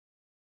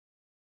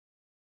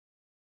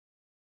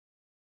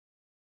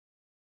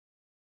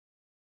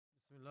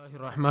الله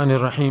الرحمن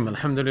الرحيم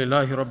الحمد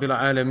لله رب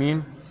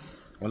العالمين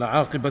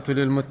والعاقبة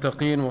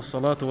للمتقين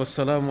والصلاة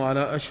والسلام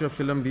على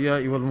أشرف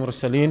الأنبياء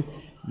والمرسلين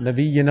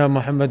نبينا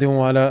محمد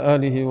وعلى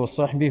آله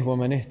وصحبه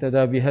ومن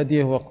اهتدى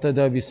بهديه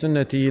واقتدى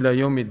بسنته إلى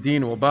يوم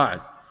الدين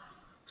وبعد.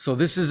 So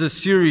this is a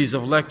series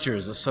of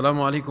lectures.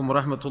 Assalamu alaikum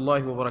wa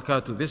rahmatullahi wa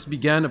barakatuh. This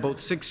began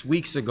about 6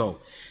 weeks ago.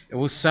 It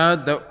was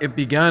sad that it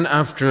began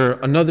after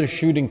another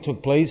shooting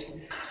took place,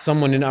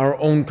 someone in our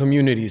own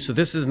community. So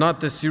this is not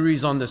the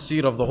series on the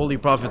seerah of the Holy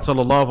Prophet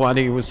sallallahu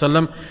alaihi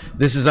wasallam.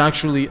 This is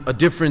actually a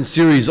different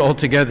series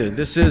altogether.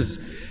 This is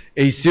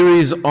a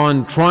series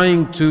on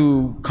trying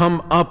to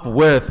come up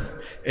with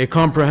a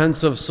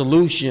comprehensive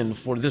solution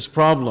for this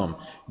problem.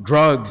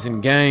 Drugs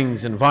and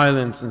gangs and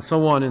violence and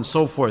so on and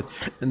so forth.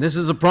 And this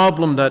is a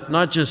problem that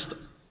not just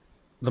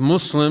the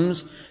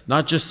Muslims,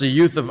 not just the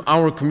youth of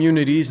our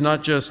communities,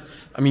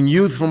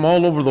 youth from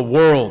all over the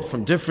world,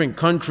 from different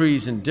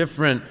countries and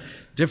different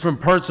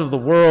parts of the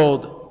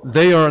world,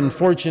 they are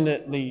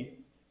unfortunately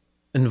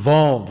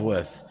involved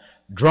with.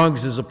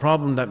 Drugs is a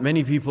problem that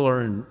many people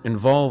are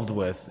involved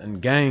with,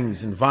 and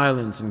gangs and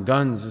violence and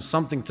guns is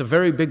something, it's a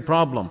very big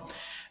problem.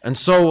 And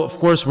so, of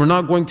course, we're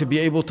not going to be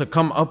able to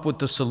come up with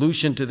the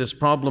solution to this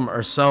problem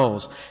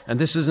ourselves. And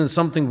this isn't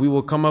something we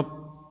will come up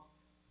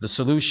with the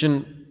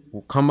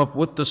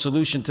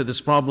solution to this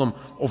problem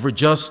over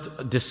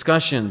just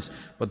discussions.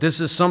 But this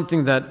is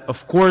something that,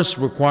 of course,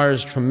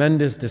 requires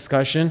tremendous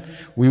discussion.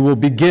 We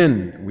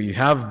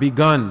have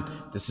begun.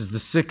 This is the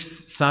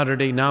 6th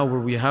Saturday now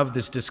where we have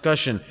this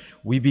discussion.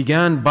 We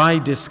began by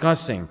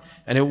discussing,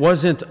 and it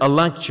wasn't a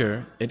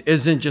lecture. It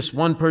isn't just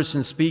one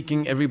person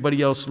speaking,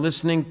 everybody else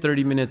listening,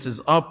 30 minutes is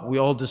up, we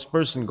all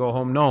disperse and go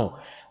home. No,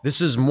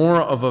 this is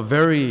more of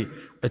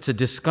it's a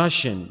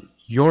discussion.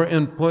 Your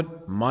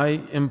input,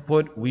 my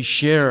input, we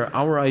share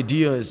our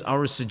ideas,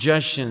 our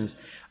suggestions,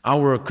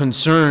 our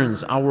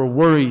concerns, our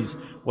worries,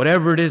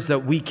 whatever it is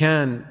that we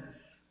can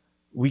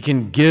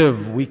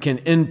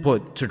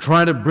input to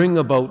try to bring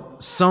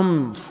about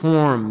some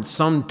form,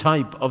 some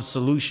type of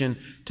solution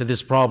to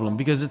this problem,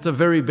 because it's a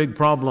very big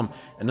problem.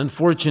 And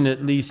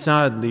unfortunately,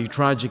 sadly,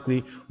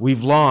 tragically,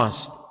 we've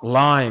lost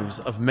lives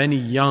of many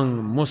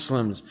young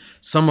Muslims,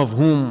 some of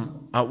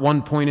whom at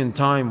one point in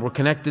time were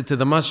connected to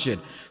the Masjid,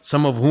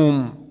 some of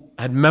whom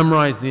had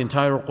memorized the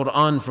entire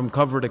Quran from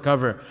cover to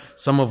cover,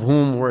 some of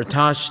whom were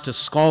attached to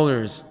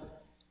scholars.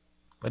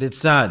 But it's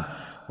sad.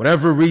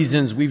 Whatever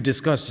reasons we've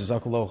discussed,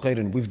 Jazakallahu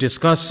khairan, we've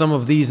discussed some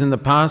of these in the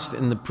past,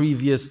 in the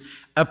previous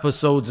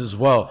episodes as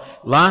well.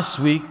 Last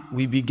week,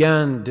 we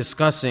began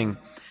discussing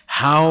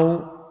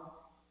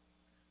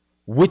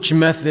which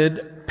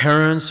method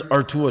parents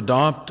are to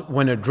adopt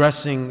when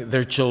addressing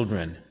their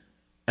children.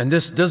 And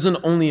this doesn't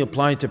only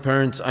apply to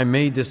parents. I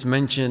made this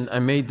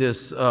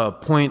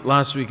point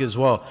last week as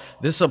well.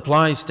 This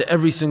applies to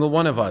every single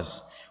one of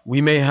us.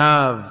 We may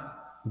have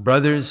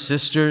brothers,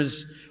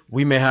 sisters,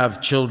 we may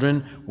have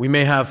children, we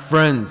may have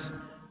friends.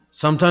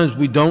 Sometimes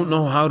we don't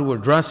know how to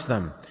address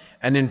them.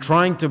 And in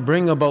trying to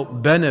bring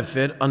about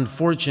benefit,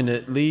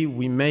 unfortunately,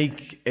 we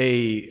make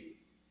a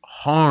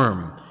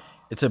harm.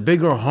 It's a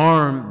bigger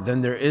harm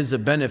than there is a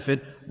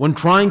benefit when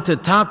trying to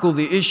tackle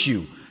the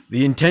issue.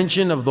 The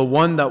intention of the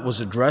one that was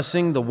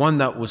addressing, the one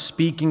that was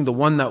speaking, the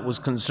one that was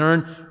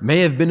concerned may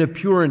have been a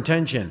pure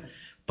intention,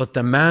 but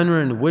the manner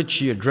in which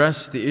he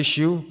addressed the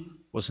issue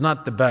was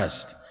not the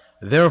best.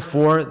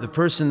 Therefore, the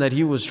person that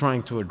he was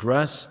trying to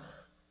address,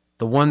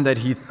 the one that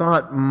he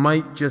thought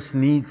might just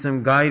need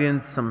some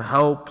guidance, some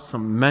help,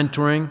 some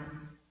mentoring,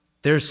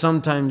 they're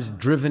sometimes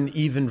driven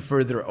even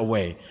further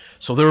away.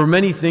 So there are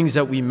many things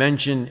that we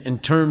mentioned in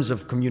terms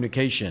of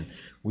communication.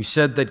 We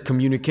said that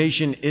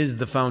communication is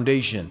the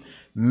foundation.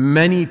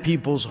 Many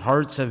people's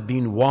hearts have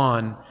been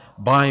won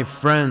by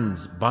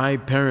friends, by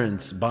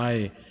parents,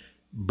 by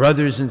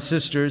brothers and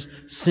sisters,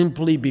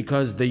 simply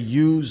because they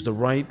use the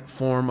right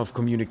form of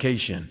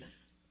communication.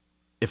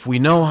 If we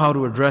know how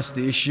to address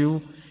the issue,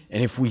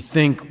 and if we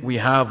think we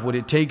have what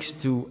it takes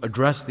to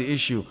address the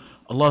issue,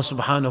 Allah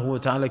subhanahu wa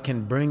ta'ala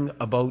can bring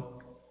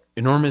about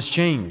enormous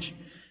change.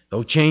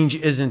 Though change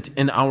isn't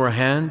in our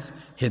hands,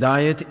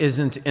 hidayat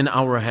isn't in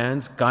our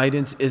hands,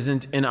 guidance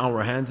isn't in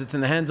our hands, it's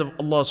in the hands of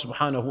Allah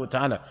subhanahu wa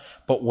ta'ala.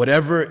 But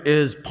whatever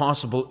is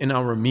possible in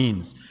our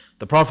means.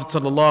 The Prophet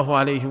sallallahu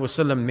alaihi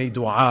wasallam made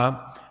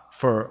dua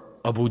for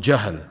Abu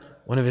Jahl,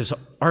 one of his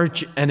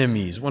arch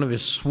enemies, one of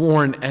his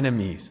sworn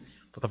enemies.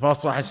 But the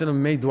Prophet ﷺ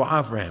made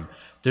dua for him.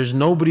 There's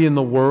nobody in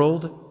the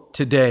world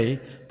today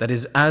that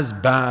is as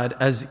bad,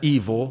 as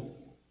evil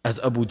as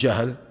Abu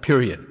Jahl,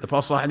 period. The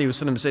Prophet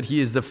ﷺ said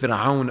he is the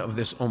Fir'aun of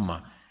this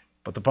ummah.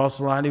 But the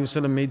Prophet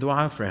ﷺ made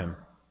dua for him.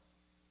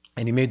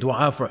 And he made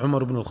dua for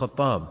Umar ibn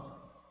al-Khattab.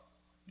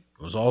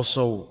 He was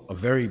also a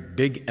very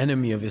big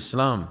enemy of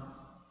Islam.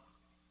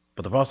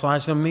 But the Prophet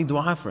ﷺ made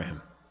dua for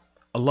him.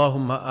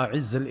 Allahumma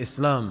a'izz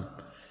al-Islam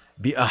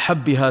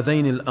بِأَحَبِّ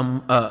هَذَيْنِ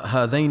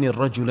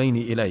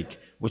الرَّجُلَيْنِ إِلَيْكَ.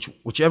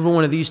 Whichever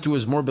one of these two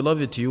is more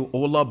beloved to you,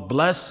 O Allah,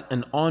 bless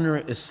and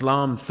honor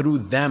Islam through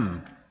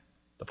them.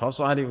 The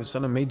Prophet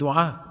ﷺ made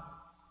dua.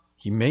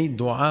 He made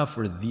dua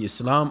for the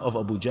Islam of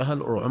Abu Jahl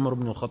or Umar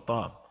ibn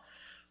al-Khattab.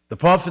 The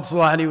Prophet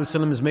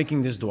ﷺ is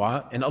making this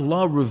dua, and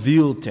Allah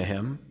revealed to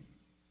him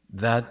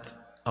that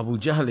Abu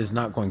Jahl is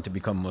not going to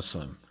become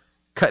Muslim.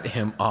 Cut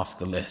him off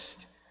the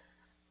list.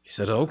 He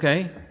said,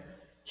 okay.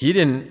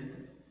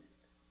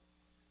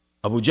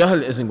 Abu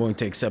Jahl isn't going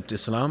to accept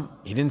Islam.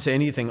 He didn't say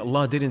anything.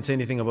 Allah didn't say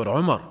anything about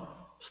Umar.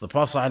 So the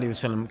Prophet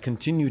ﷺ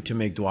continued to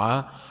make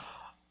dua.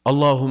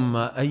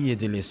 Allahumma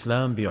ayyid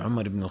al-Islam bi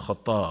Umar ibn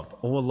al-Khattab.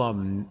 Oh Allah,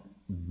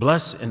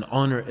 bless and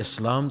honor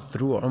Islam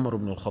through Umar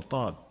ibn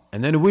al-Khattab.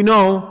 And then we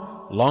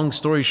know, long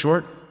story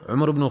short,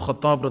 Umar ibn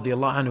al-Khattab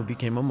radiallahu anhu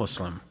became a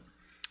Muslim.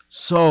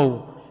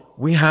 So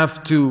we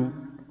have to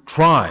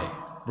try,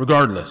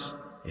 regardless.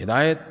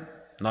 Hidayat,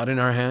 not in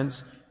our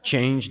hands.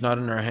 Change, not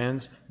in our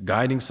hands.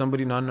 Guiding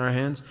somebody, not in our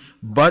hands.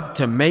 But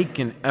to make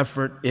an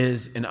effort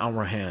is in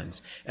our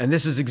hands. And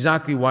this is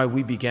exactly why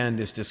we began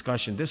this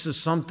discussion. This is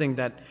something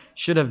that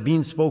should have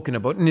been spoken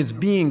about, and it's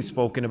being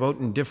spoken about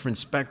in different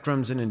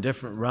spectrums and in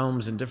different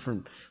realms, in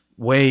different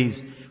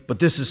ways. But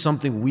this is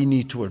something we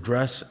need to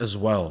address as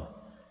well.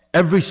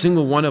 Every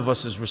single one of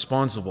us is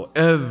responsible.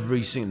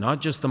 Every single,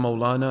 not just the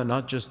Maulana,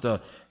 not just the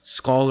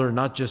scholar,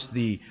 not just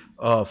the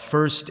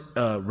first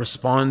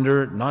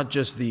responder, not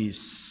just the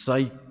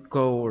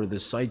psycho or the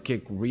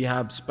psychic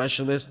rehab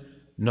specialist.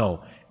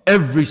 No,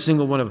 every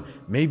single one of,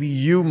 maybe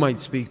you might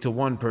speak to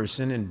one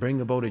person and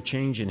bring about a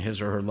change in his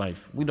or her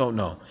life. We don't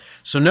know.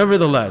 So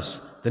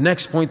nevertheless, the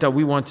next point that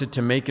we wanted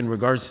to make in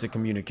regards to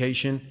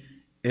communication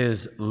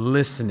is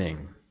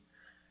listening.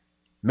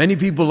 Many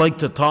people like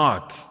to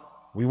talk.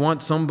 We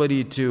want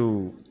somebody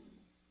to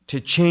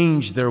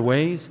change their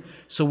ways,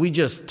 so we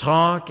just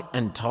talk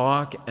and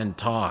talk and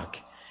talk.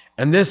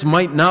 And this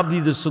might not be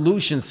the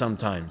solution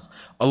sometimes.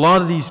 A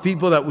lot of these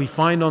people that we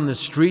find on the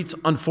streets,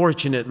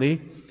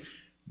 unfortunately,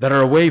 that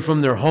are away from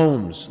their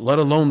homes, let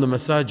alone the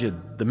Masjid,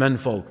 the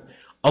menfolk,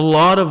 a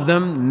lot of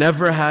them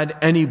never had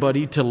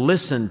anybody to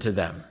listen to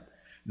them.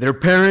 Their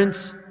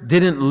parents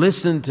didn't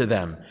listen to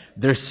them.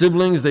 Their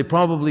siblings they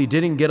probably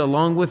didn't get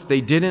along with,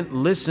 they didn't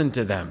listen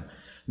to them.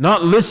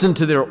 Not listen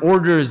to their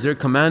orders, their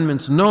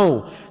commandments.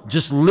 No,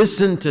 just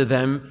listen to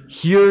them,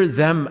 hear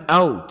them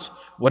out.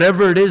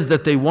 Whatever it is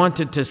that they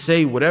wanted to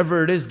say,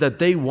 whatever it is that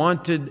they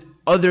wanted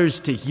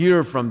others to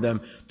hear from them,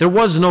 there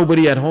was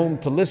nobody at home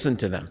to listen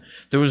to them.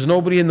 There was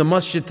nobody in the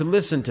masjid to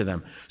listen to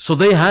them. So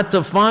they had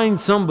to find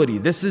somebody.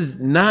 This is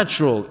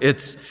natural.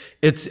 It's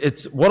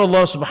what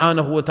Allah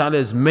subhanahu wa ta'ala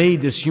has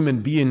made this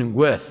human being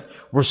with.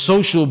 We're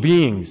social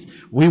beings.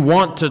 We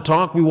want to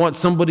talk. We want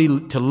somebody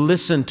to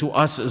listen to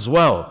us as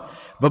well.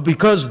 But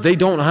because they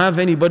don't have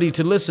anybody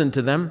to listen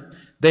to them,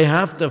 they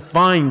have to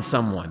find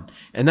someone.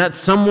 And that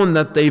someone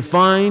that they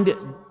find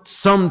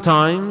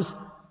sometimes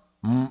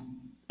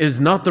is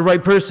not the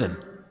right person.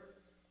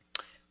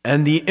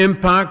 And the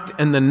impact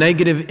and the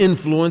negative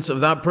influence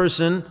of that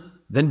person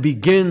then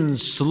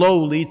begins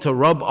slowly to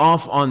rub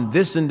off on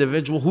this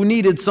individual who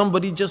needed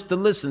somebody just to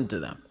listen to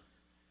them.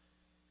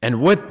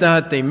 And with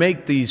that, they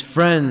make these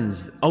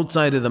friends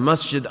outside of the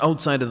masjid,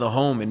 outside of the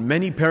home. And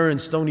many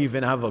parents don't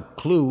even have a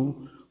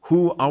clue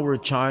who our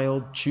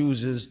child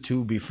chooses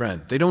to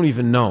befriend. They don't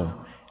even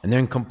know. And they're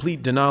in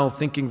complete denial,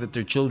 thinking that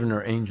their children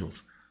are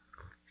angels.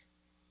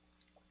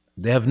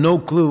 They have no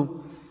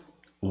clue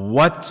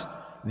what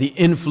the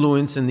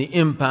influence and the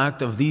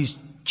impact of these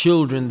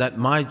children that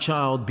my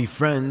child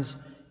befriends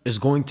is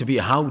going to be,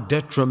 how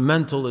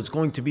detrimental it's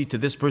going to be to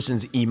this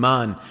person's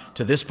iman,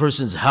 to this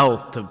person's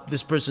health, to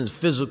this person's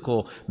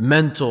physical,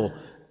 mental,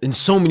 in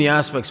so many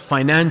aspects,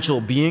 financial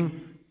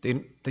being.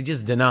 They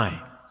just deny.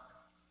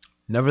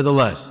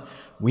 Nevertheless,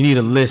 we need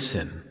to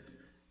listen.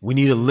 We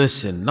need to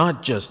listen,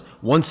 not just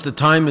once the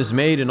time is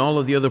made and all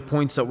of the other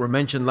points that were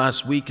mentioned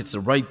last week, it's the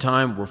right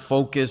time, we're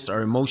focused,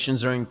 our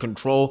emotions are in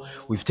control,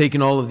 we've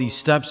taken all of these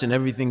steps and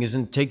everything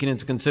isn't taken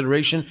into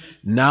consideration.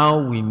 Now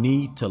we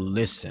need to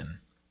listen.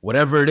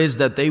 Whatever it is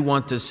that they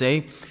want to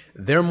say,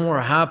 they're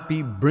more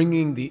happy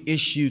bringing the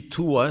issue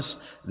to us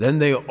than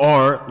they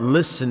are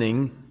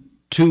listening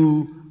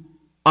to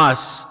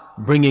us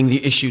bringing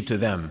the issue to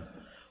them.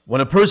 When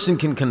a person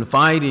can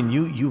confide in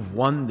you, you've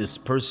won this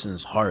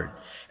person's heart.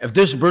 If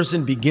this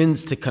person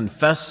begins to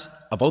confess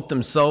about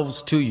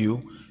themselves to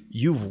you,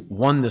 you've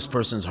won this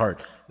person's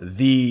heart.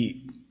 The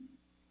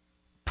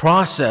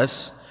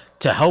process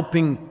to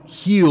helping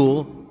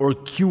heal or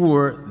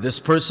cure this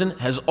person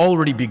has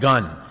already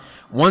begun.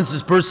 Once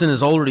this person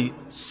is already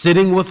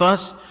sitting with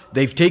us,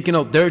 they've taken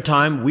out their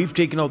time, we've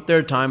taken out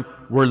their time,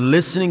 we're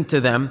listening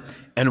to them,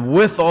 and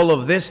with all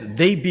of this,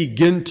 they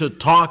begin to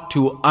talk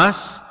to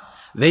us.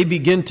 They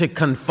begin to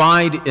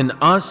confide in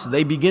us.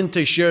 They begin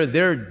to share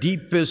their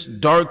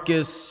deepest,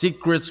 darkest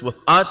secrets with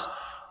us.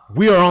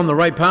 We are on the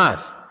right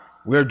path.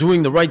 We are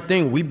doing the right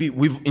thing.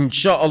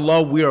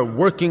 Inshallah, we are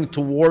working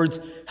towards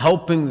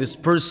helping this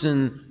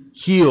person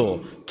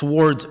heal,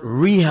 towards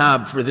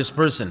rehab for this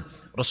person.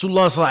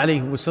 Rasulullah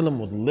ﷺ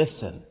would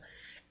listen.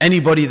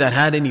 Anybody that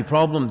had any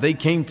problem, they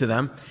came to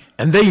them,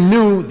 and they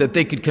knew that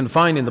they could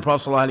confide in the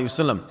Prophet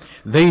ﷺ.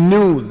 They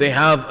knew they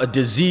have a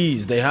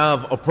disease, they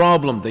have a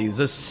problem, there's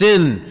a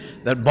sin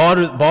that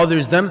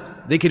bothers them.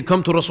 They could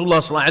come to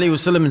Rasulullah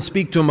ﷺ and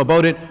speak to him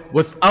about it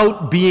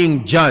without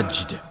being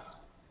judged.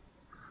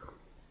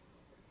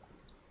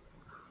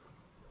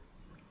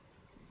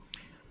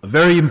 A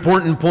very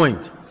important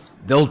point.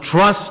 They'll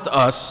trust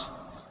us,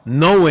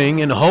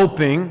 knowing and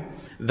hoping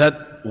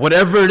that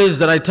whatever it is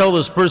that I tell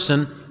this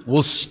person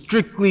will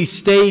strictly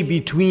stay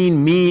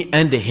between me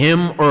and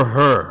him or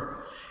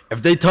her.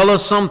 If they tell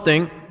us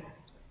something,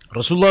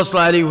 Rasulullah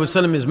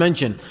ﷺ is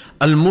mentioned,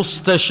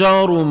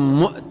 Al-Mustasharu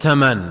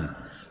Mu'taman,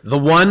 the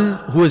one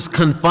who is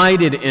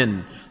confided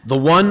in, the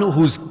one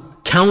whose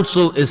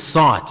counsel is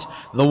sought,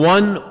 the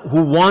one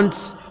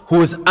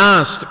who is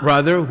asked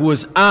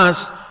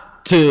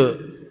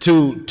to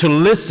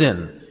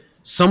listen.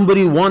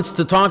 Somebody wants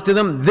to talk to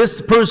them.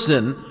 This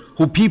person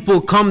who people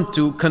come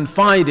to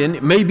confide in,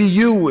 it may be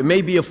you, it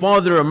may be a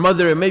father or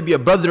mother, it may be a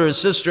brother or a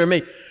sister,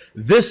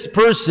 this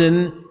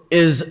person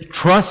is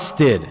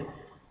trusted.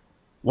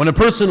 When a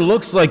person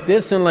looks like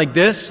this and like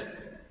this,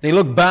 they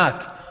look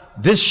back.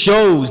 This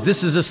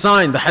is a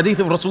sign. The hadith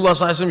of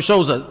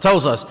Rasulullah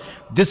tells us,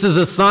 this is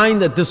a sign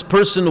that this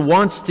person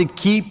wants to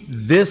keep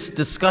this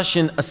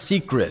discussion a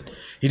secret.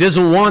 He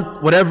doesn't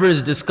want whatever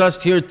is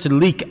discussed here to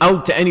leak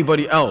out to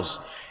anybody else.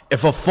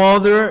 If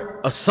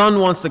a son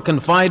wants to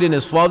confide in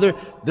his father,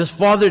 this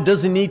father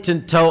doesn't need to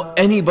tell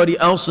anybody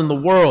else in the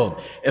world.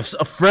 If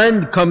a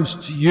friend comes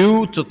to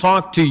you to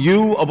talk to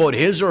you about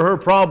his or her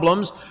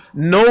problems,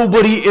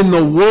 nobody in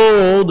the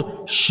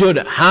world should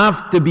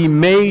have to be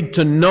made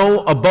to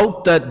know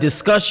about that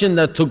discussion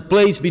that took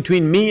place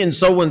between me and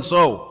so and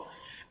so.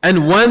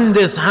 And when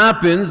this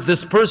happens,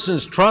 this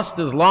person's trust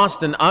is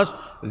lost in us.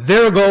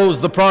 There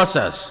goes the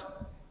process.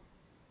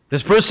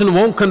 This person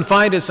won't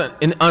confide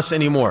in us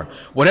anymore.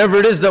 Whatever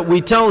it is that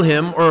we tell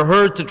him or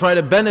her to try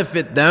to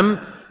benefit them,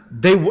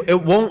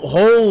 it won't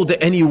hold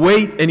any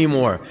weight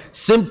anymore,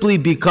 simply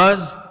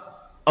because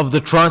of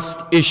the trust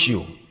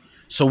issue.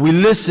 So we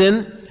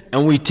listen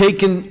and we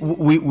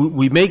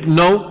make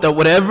note that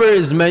whatever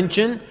is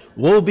mentioned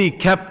will be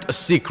kept a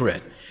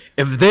secret.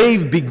 If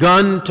they've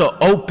begun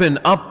to open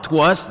up to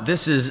us,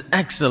 this is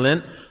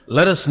excellent.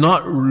 Let us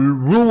not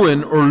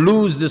ruin or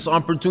lose this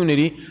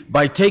opportunity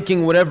by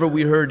taking whatever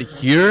we heard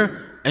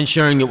here and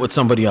sharing it with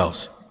somebody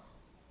else.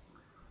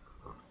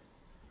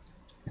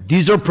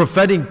 These are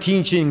prophetic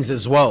teachings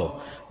as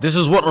well. This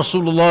is what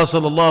Rasulullah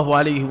sallallahu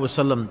alaihi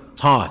wasallam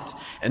taught.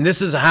 And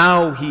this is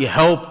how he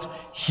helped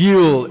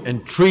heal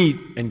and treat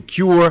and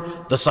cure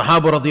the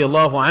Sahaba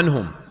radiallahu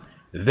anhum.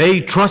 They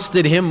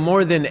trusted him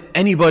more than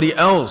anybody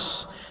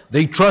else.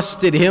 They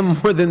trusted him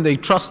more than they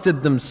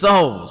trusted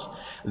themselves.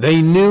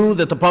 They knew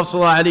that the Prophet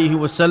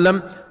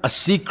ﷺ, a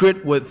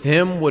secret with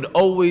him would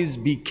always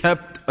be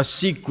kept a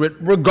secret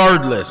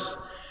regardless.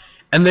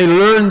 And they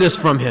learned this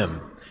from him.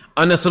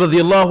 Anas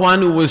radiallahu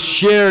anhu was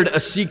shared a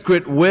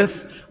secret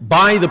with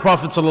by the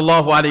Prophet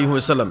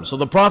ﷺ. So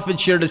the Prophet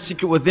shared a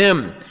secret with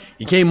him.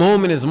 He came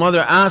home and his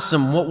mother asked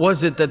him, what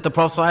was it that the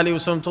Prophet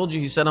ﷺ told you?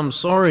 He said, I'm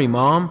sorry,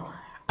 Mom.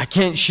 I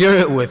can't share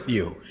it with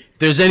you. If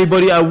there's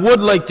anybody I would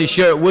like to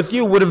share it with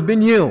you, it would have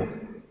been you.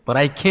 But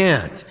I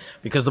can't.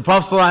 Because the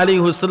Prophet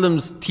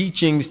ﷺ's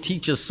teachings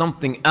teach us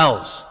something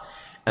else.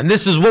 And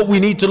this is what we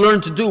need to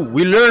learn to do.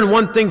 We learn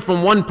one thing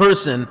from one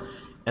person,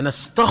 and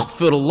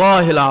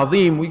astaghfirullah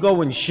al-azim, we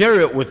go and share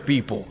it with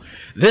people.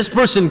 This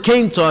person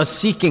came to us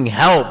seeking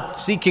help,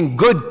 seeking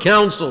good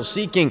counsel,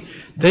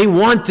 they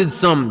wanted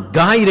some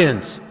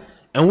guidance.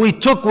 And we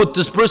took what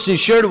this person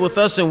shared with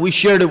us and we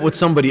shared it with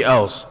somebody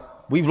else.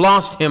 We've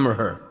lost him or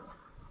her.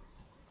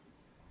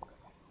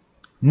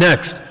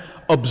 Next,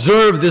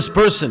 observe this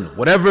person.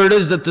 Whatever it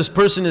is that this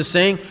person is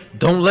saying,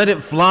 don't let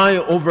it fly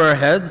over our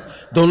heads.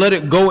 Don't let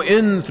it go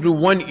in through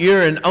one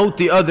ear and out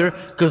the other,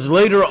 because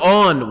later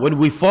on, when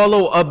we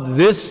follow up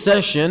this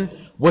session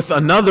with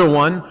another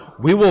one,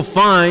 we will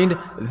find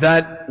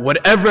that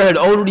whatever had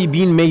already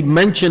been made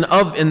mention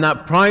of in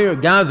that prior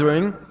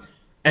gathering,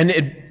 and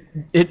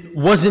it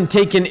wasn't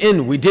taken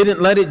in. We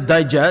didn't let it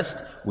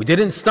digest. We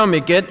didn't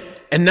stomach it.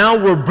 And now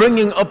we're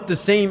bringing up the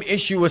same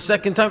issue a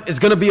second time. It's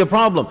going to be a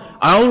problem.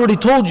 I already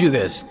told you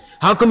this.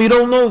 How come you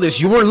don't know this?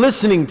 You weren't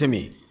listening to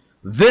me.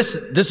 This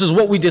is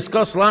what we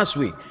discussed last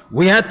week.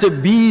 We had to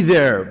be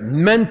there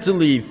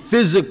mentally,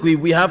 physically.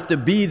 We have to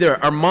be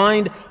there. Our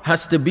mind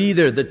has to be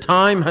there. The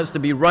time has to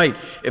be right.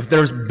 If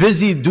they're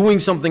busy doing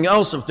something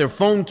else, if their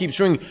phone keeps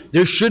ringing,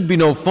 there should be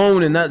no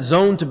phone in that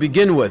zone to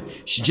begin with.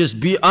 It should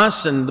just be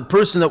us and the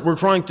person that we're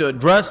trying to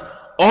address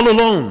all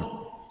alone.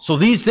 So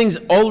these things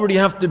already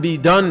have to be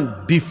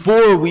done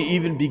before we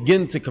even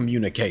begin to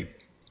communicate.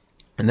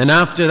 And then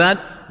after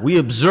that, we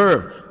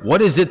observe,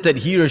 what is it that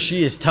he or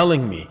she is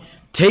telling me?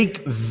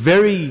 Take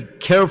very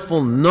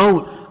careful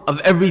note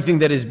of everything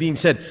that is being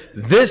said.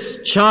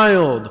 This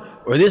child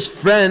or this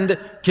friend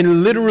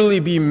can literally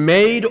be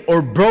made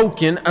or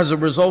broken as a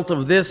result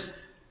of this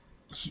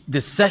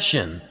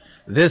session,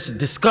 this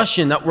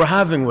discussion that we're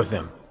having with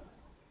him.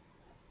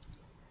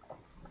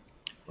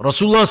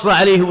 Rasulullah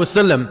sallallahu alaihi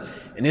wasallam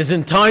in his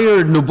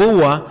entire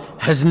nubuwah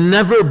has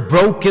never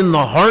broken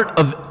the heart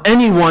of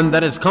anyone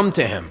that has come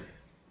to him.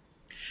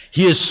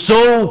 He is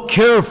so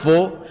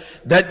careful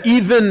that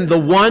even the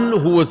one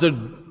who was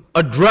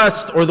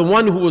addressed or the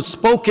one who was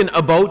spoken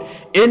about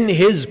in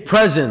his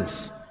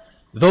presence,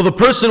 though the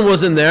person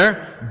wasn't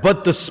there,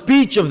 but the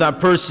speech of that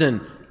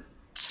person,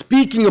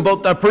 speaking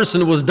about that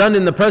person, was done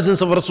in the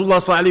presence of Rasulullah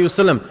sallallahu alaihi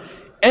wasallam.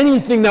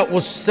 Anything that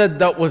was said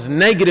that was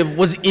negative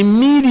was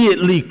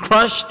immediately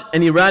crushed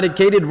and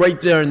eradicated right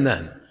there and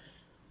then.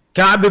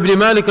 Ka'b ibn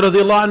Malik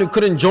radiallahu anhu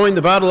couldn't join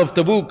the battle of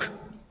Tabuk.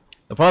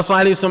 The Prophet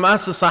ﷺ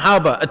asked the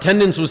Sahaba,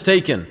 attendance was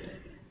taken.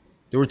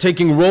 They were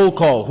taking roll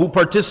call, who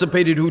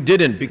participated, who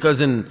didn't,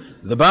 because in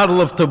the battle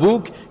of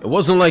Tabuk, it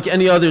wasn't like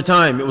any other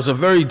time. It was a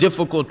very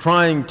difficult,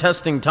 trying,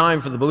 testing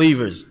time for the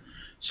believers.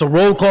 So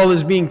roll call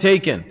is being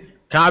taken.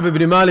 Ka'b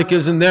ibn Malik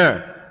isn't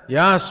there.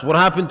 Yes, what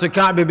happened to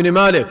Ka'b ibn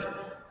Malik?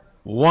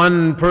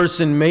 One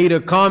person made a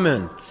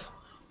comment.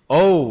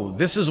 Oh,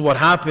 this is what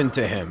happened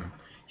to him.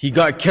 He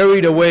got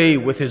carried away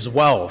with his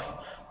wealth.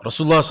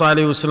 Rasulullah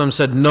ﷺ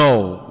said,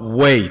 no,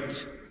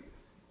 wait.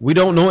 We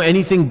don't know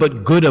anything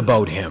but good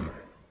about him.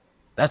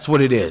 That's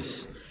what it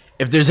is.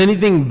 If there's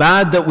anything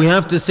bad that we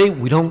have to say,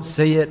 we don't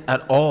say it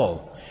at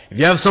all. If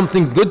you have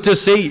something good to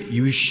say,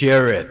 you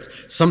share it.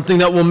 Something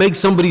that will make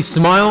somebody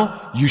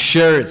smile, you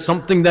share it.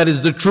 Something that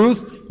is the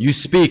truth, you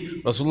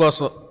speak. Rasulullah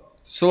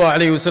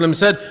ﷺ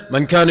said,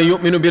 Man kana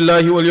yu'minu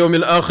billahi wal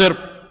yawmil akhir,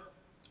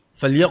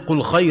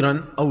 falyaqul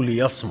khayran aw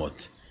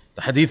liyasmut.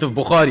 The hadith of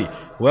Bukhari,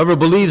 whoever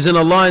believes in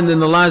Allah and in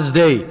the last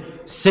day,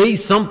 say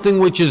something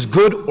which is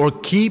good or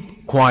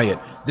keep quiet.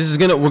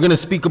 We're gonna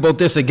speak about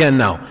this again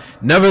now.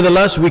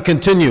 Nevertheless, we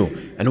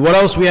continue. And what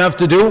else we have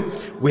to do?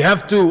 We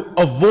have to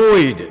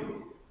avoid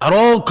at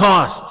all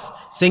costs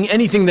saying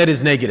anything that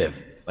is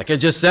negative. Like I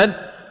just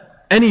said,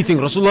 anything.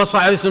 Rasulullah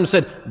ﷺ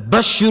said,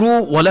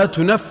 Bashiru wa la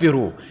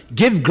tunaffiru.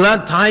 Give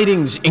glad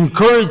tidings,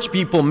 encourage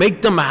people,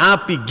 make them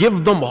happy,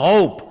 give them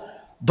hope.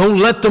 Don't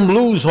let them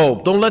lose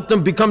hope. Don't let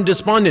them become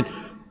despondent.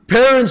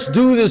 Parents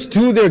do this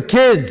to their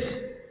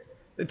kids.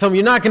 They tell them,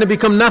 you're not going to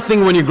become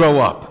nothing when you grow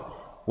up.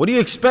 What do you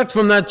expect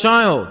from that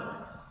child?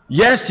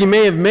 Yes, she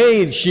may have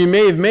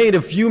made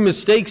a few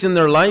mistakes in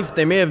their life.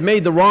 They may have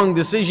made the wrong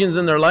decisions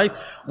in their life.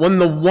 When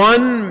the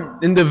one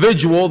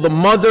individual, the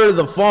mother,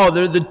 the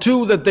father, the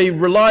two that they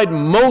relied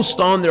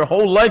most on their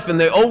whole life, and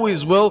they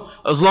always will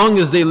as long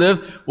as they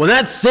live, when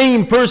that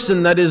same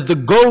person that is the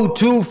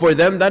go-to for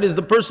them, that is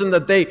the person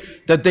that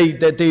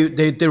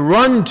they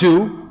run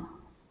to,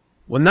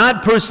 when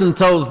that person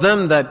tells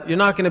them that you're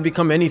not going to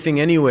become anything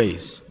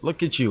anyways,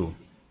 look at you.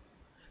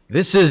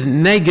 This is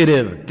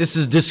negative. This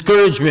is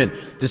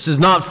discouragement. This is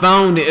not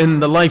found in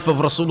the life of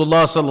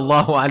Rasulullah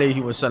sallallahu alaihi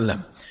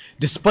wasallam.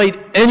 Despite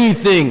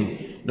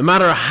anything, no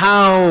matter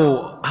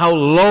how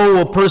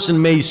low a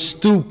person may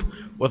stoop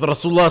with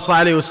Rasulullah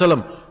sallallahu alaihi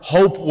wasallam,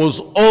 hope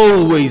was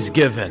always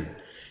given.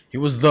 He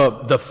was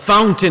the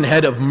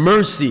fountainhead of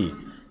mercy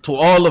to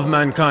all of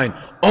mankind,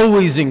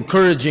 always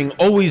encouraging,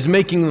 always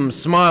making them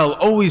smile,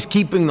 always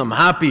keeping them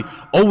happy,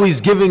 always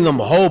giving them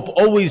hope,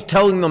 always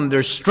telling them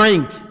their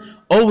strength,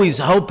 always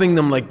helping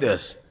them like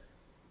this.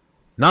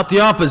 Not the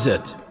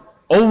opposite.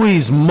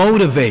 Always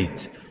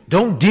motivate.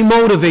 Don't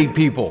demotivate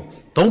people.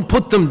 Don't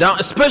put them down,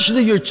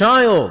 especially your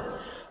child.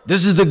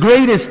 This is the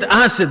greatest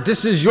asset.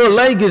 This is your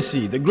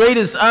legacy. The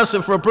greatest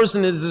asset for a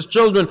person is his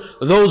children,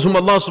 those whom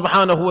Allah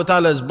subhanahu wa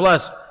ta'ala has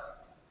blessed.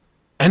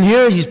 And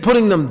here he's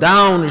putting them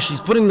down, or she's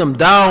putting them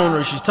down,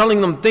 or she's telling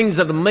them things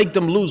that will make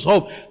them lose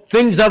hope,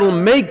 things that will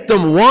make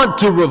them want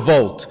to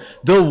revolt.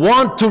 They'll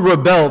want to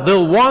rebel.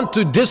 They'll want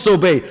to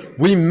disobey.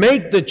 We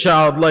make the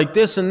child like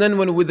this, and then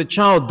when the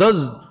child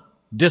does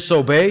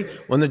disobey,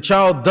 when the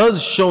child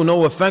does show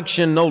no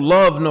affection, no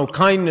love, no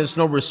kindness,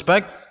 no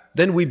respect,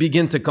 then we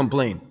begin to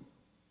complain.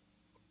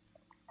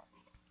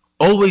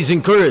 Always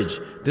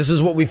encourage. This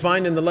is what we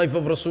find in the life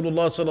of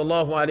Rasulullah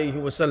sallallahu alaihi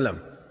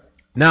wasallam.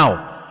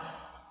 Now,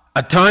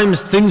 at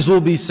times things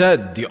will be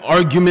said. The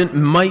argument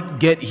might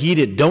get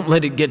heated. Don't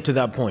let it get to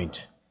that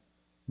point.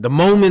 The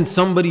moment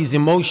somebody's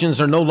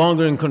emotions are no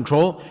longer in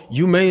control,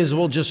 you may as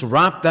well just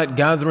wrap that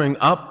gathering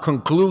up,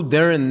 conclude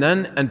there and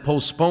then, and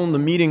postpone the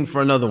meeting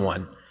for another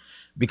one.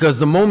 Because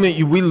the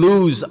moment we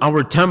lose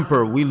our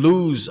temper, we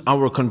lose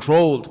our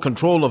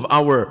control of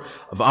our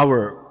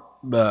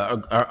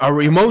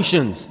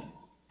emotions,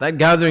 that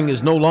gathering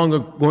is no longer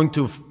going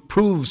to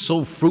prove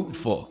so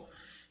fruitful,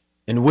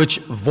 in which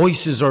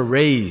voices are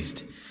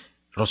raised.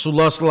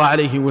 Rasulullah sallallahu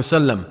alaihi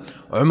wasallam,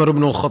 Umar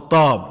ibn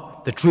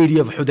al-Khattab, the Treaty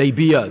of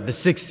Hudaybiyah, the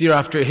 6th year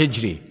after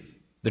Hijri,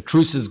 the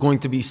truce is going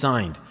to be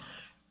signed.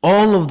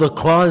 All of the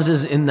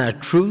clauses in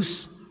that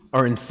truce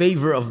are in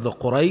favor of the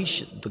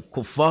Quraysh, the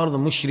Kuffar, the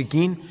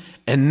Mushrikeen,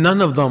 and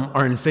none of them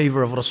are in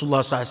favor of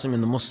Rasulullah sallallahu alaihi wasallam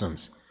and the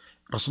Muslims.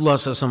 Rasulullah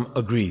sallallahu alaihi wasallam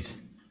agrees.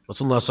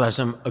 Rasulullah sallallahu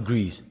alaihi wasallam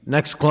agrees.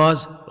 Next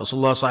clause,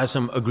 Rasulullah sallallahu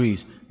alaihi wasallam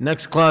agrees.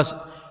 Next clause,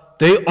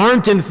 they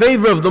aren't in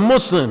favor of the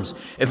Muslims.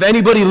 If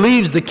anybody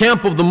leaves the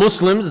camp of the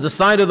Muslims, the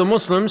side of the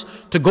Muslims,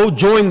 to go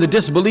join the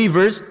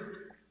disbelievers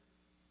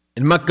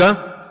in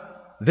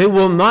Mecca, they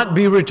will not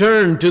be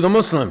returned to the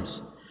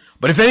Muslims.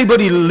 But if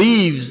anybody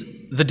leaves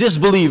the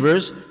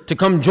disbelievers to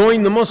come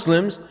join the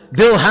Muslims,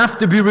 they'll have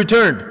to be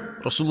returned.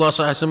 Rasulullah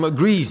ﷺ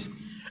agrees.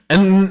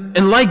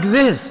 And like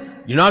this,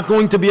 you're not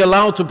going to be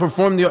allowed to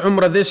perform the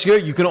Umrah this year,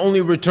 you can only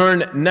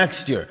return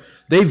next year.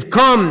 They've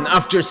come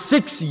after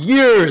 6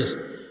 years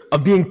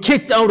of being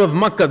kicked out of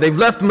Makkah. They've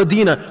left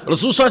Medina.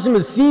 Rasulullah ﷺ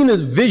has seen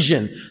his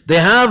vision. They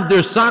have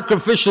their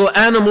sacrificial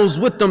animals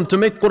with them to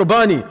make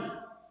qurbani.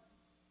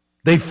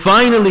 They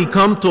finally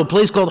come to a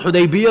place called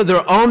Hudaybiyah.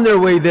 They're on their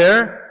way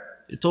there.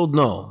 They're told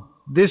no.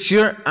 This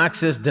year,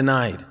 access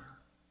denied.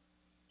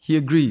 He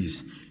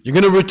agrees. You're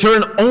going to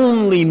return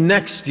only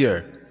next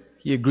year.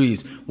 He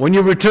agrees. When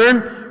you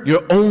return,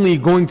 you're only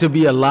going to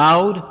be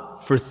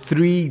allowed for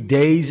 3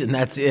 days and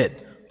that's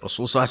it.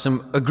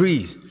 Rasulullah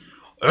agrees.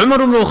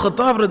 Umar ibn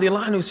al-Khattab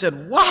radiallahu anhu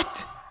said,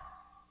 what?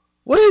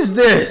 What is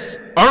this?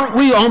 Aren't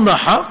we on the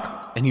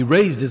haqq? And he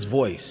raised his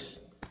voice.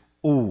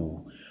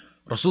 Ooh.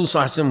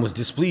 Rasulullah was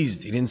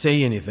displeased. He didn't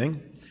say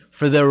anything.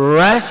 For the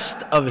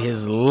rest of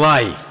his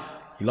life,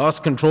 he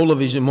lost control of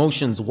his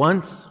emotions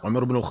once,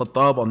 Umar ibn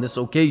al-Khattab, on this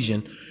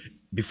occasion,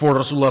 before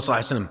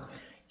Rasulullah.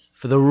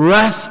 For the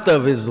rest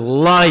of his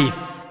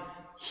life,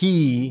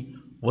 he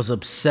was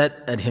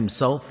upset at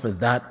himself for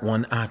that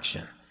one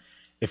action.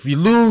 If you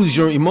lose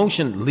your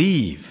emotion,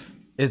 leave.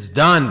 It's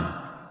done.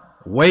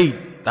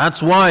 Wait.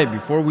 That's why,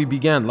 before we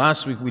began,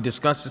 last week we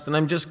discussed this, and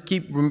I'm just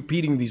keep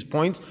repeating these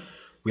points.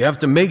 We have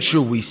to make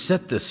sure we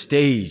set the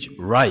stage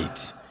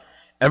right.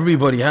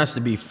 Everybody has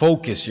to be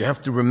focused. You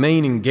have to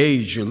remain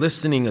engaged. You're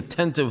listening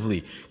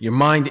attentively. Your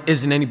mind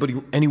isn't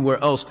anywhere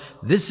else.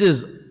 This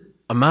is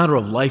a matter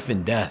of life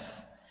and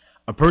death.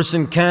 A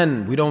person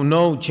can, we don't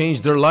know,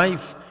 change their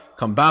life,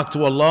 come back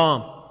to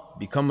Allah,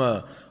 become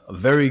a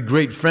very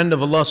great friend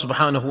of Allah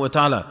subhanahu wa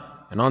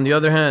ta'ala. And on the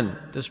other hand,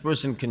 this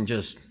person can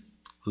just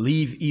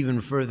leave even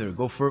further,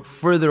 go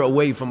further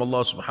away from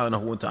Allah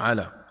subhanahu wa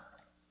ta'ala.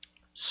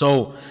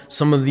 So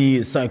some of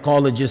the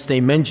psychologists,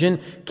 they mention,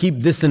 keep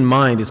this in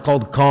mind. It's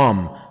called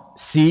calm.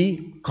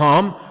 See,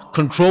 calm.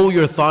 Control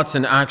your thoughts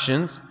and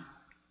actions.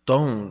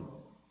 Don't.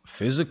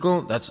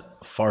 Physical, that's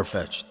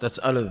far-fetched. That's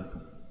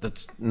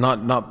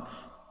not.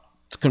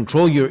 To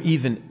control your,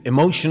 even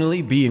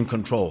emotionally, be in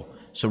control.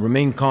 So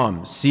remain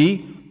calm.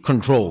 See,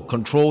 control.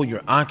 Control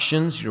your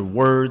actions, your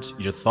words,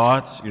 your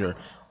thoughts,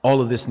 all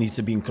of this needs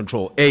to be in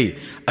control. A,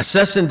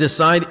 assess and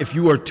decide if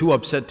you are too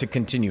upset to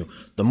continue.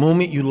 The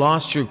moment you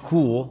lost your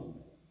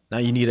cool, now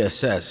you need to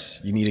assess,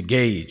 you need to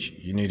gauge,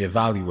 you need to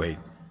evaluate.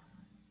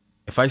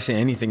 If I say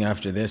anything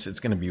after this,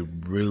 it's going to be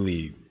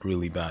really,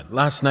 really bad.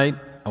 Last night,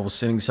 I was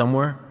sitting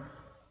somewhere,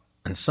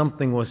 and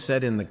something was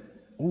said in the,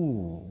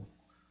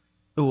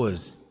 it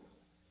was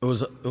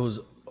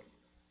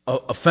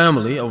a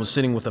family. I was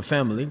sitting with a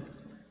family.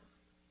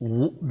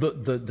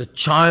 The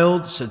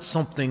child said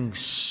something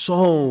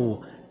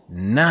so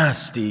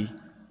nasty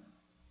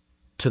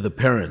to the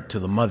parent, to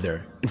the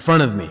mother, in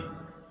front of me.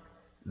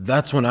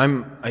 That's when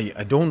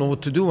I don't know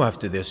what to do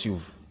after this.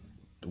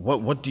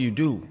 What do you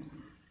do?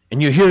 And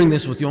you're hearing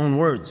this with your own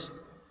words.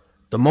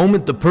 The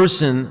moment the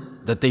person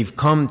that they've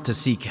come to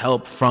seek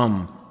help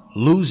from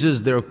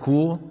loses their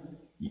cool,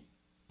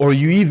 or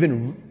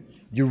you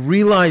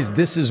realize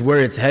this is where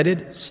it's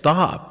headed,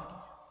 stop.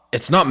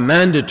 It's not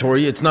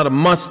mandatory, it's not a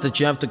must that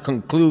you have to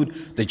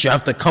conclude, that you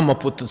have to come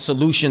up with the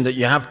solution, that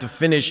you have to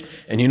finish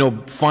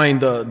and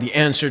find the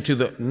answer to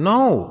the,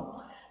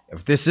 no.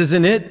 If this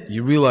isn't it,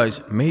 you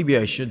realize maybe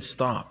I should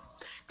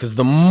stop. Because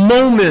the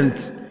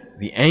moment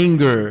the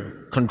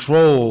anger,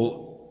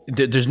 control,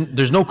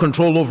 there's no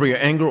control over your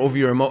anger,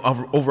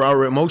 over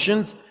our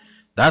emotions,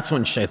 that's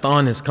when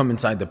shaitan has come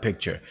inside the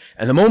picture.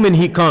 And the moment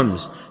he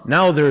comes,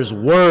 now there's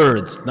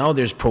words, now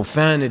there's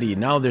profanity,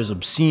 now there's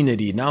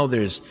obscenity,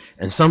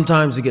 and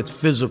sometimes it gets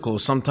physical,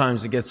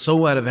 sometimes it gets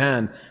so out of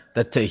hand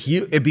that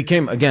it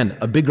became, again,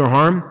 a bigger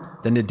harm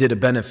than it did a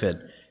benefit.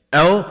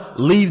 L,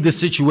 leave the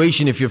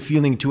situation if you're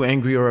feeling too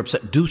angry or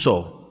upset. Do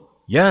so.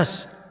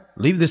 Yes,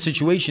 leave the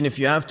situation if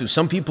you have to.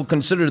 Some people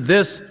consider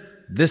this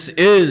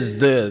is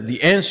the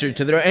answer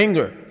to their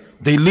anger.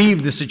 They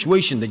leave the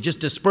situation, they just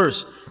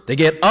disperse. They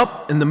get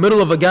up in the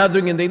middle of a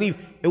gathering and they leave.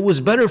 It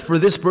was better for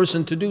this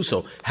person to do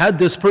so. Had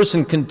this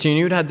person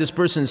continued, had this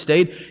person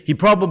stayed, he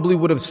probably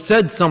would have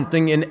said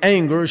something in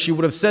anger, or she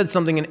would have said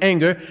something in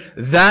anger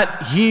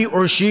that he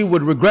or she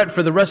would regret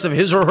for the rest of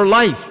his or her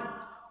life.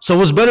 So it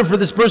was better for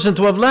this person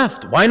to have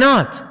left. Why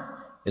not?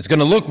 It's going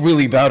to look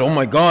really bad. Oh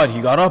my God, he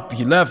got up,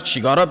 he left,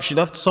 she got up, she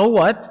left. So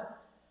what?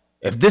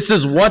 If this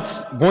is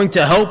what's going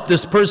to help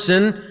this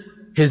person,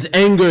 his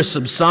anger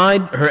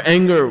subside, her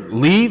anger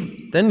leave,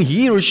 then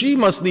he or she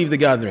must leave the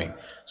gathering.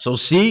 So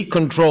C,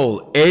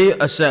 control. A,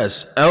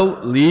 assess. L,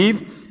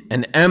 leave.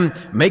 And M,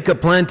 make a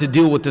plan to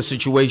deal with the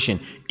situation.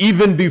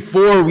 Even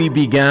before we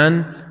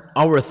began,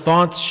 our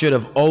thoughts should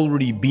have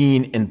already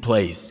been in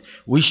place.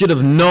 We should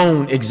have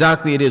known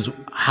exactly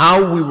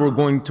how we were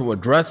going to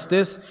address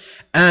this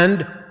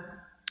and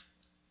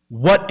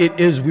what it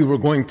is we were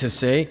going to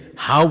say,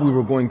 how we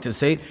were going to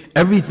say it.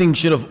 Everything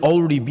should have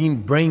already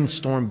been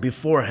brainstormed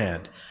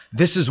beforehand.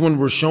 This is when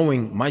we're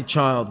showing my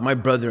child, my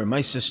brother,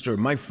 my sister,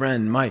 my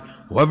friend,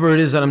 whoever it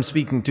is that I'm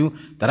speaking to,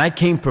 that I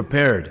came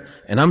prepared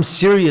and I'm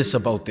serious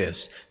about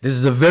this. This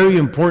is a very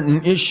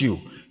important issue.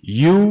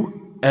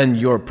 You and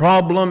your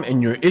problem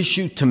and your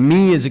issue to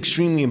me is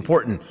extremely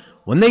important.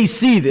 When they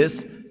see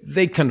this,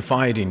 they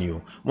confide in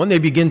you. When they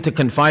begin to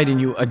confide in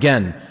you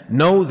again,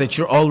 know that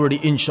you're already,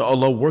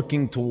 inshallah,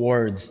 working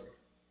towards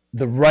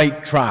the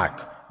right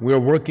track. We're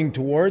working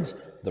towards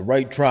the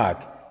right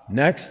track.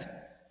 Next,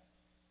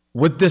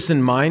 with this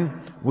in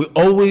mind, we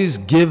always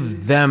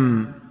give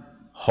them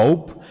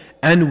hope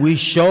and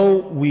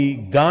we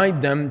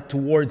guide them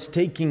towards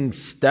taking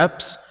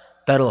steps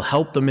that'll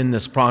help them in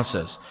this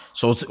process.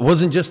 So it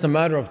wasn't just a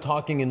matter of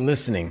talking and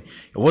listening.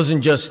 It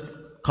wasn't just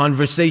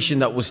conversation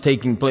that was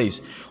taking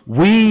place.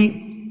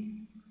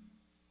 We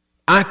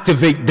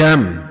activate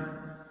them.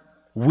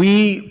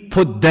 We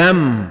put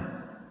them,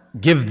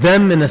 give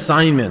them an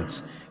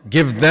assignment,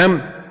 give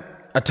them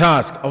a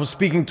task. I was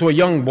speaking to a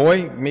young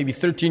boy, maybe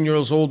 13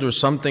 years old or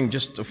something,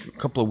 just a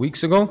couple of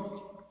weeks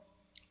ago,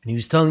 and he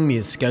was telling me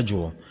his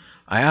schedule.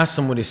 I asked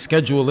him what his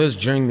schedule is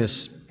during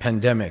this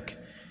pandemic,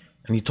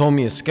 and he told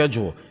me his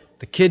schedule.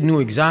 The kid knew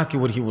exactly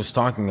what he was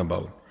talking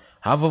about.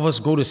 Half of us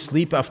go to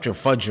sleep after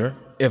Fajr,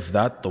 if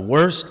that. The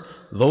worst,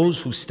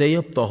 those who stay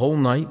up the whole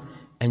night,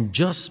 and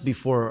just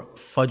before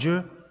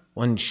Fajr,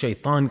 when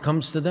shaitan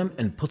comes to them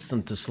and puts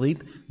them to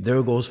sleep,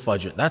 there goes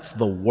Fajr. That's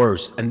the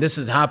worst. And this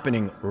is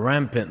happening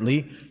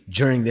rampantly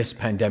during this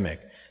pandemic.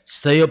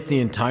 Stay up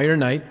the entire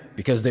night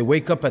because they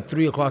wake up at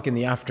 3 o'clock in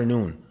the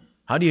afternoon.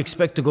 How do you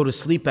expect to go to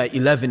sleep at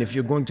 11 if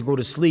you're going to go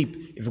to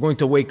sleep, if you're going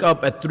to wake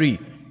up at 3?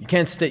 You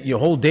can't stay, your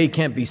whole day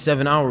can't be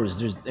 7 hours.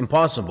 There's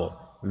impossible.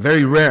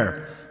 Very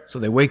rare. So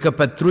they wake up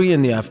at 3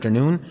 in the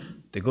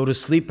afternoon. They go to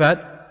sleep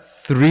at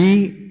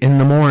 3 in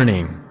the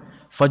morning.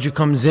 Fajr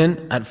comes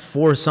in at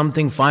 4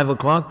 something, 5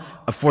 o'clock,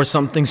 4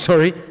 something,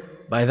 sorry.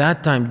 By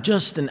that time,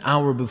 just an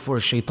hour before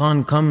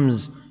shaitan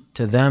comes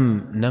to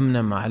them,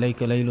 Namnam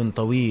alayka laylun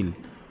tawil.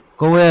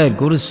 Go ahead,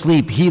 go to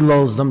sleep. He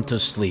lulls them to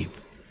sleep.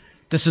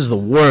 This is the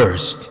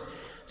worst.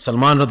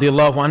 Salman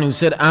radiallahu anhu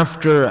said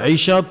after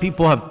Isha,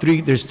 people have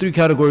there's three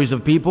categories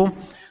of people.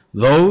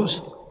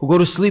 Those who go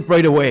to sleep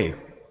right away.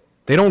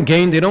 They don't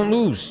gain, they don't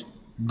lose.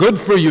 Good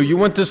for you. You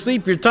went to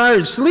sleep, you're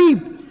tired,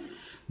 sleep.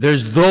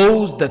 There's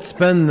those that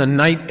spend the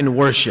night in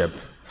worship.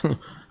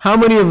 How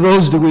many of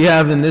those do we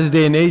have in this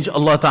day and age?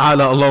 Allah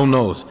Ta'ala alone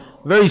knows.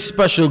 Very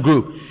special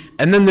group.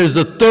 And then there's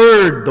the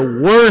third, the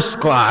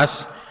worst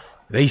class.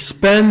 They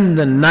spend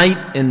the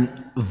night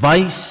in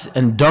vice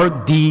and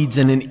dark deeds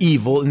and in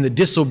evil, in the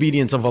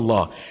disobedience of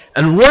Allah.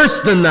 And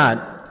worse than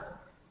that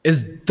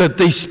is that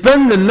they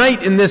spend the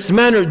night in this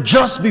manner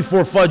just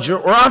before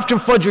Fajr or after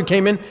Fajr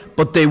came in,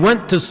 but they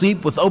went to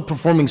sleep without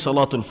performing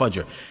Salatul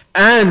Fajr.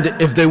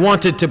 And if they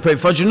wanted to pray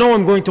Fajr, no,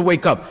 I'm going to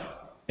wake up.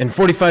 In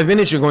 45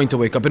 minutes, you're going to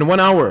wake up. In 1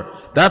 hour,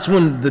 that's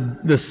when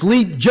the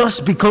sleep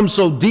just becomes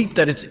so deep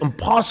that it's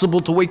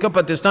impossible to wake up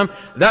at this time.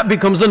 That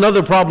becomes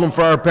another problem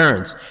for our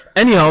parents.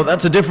 Anyhow,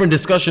 that's a different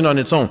discussion on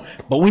its own.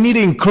 But we need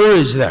to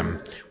encourage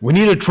them. We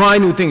need to try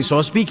new things. So I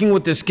was speaking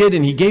with this kid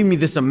and he gave me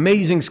this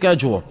amazing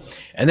schedule.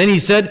 And then he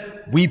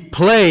said, we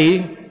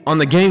play on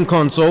the game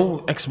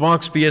console,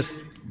 Xbox,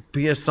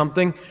 PS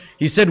something.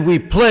 He said, we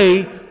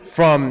play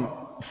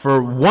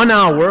for 1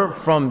 hour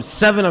from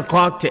 7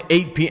 o'clock to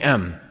 8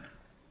 p.m.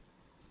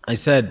 I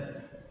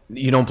said,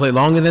 you don't play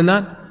longer than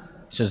that?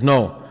 He says,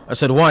 no. I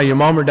said, why? Your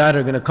mom or dad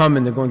are going to come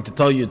and they're going to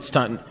tell you it's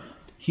time.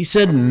 He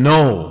said,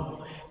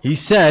 no. He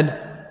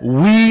said,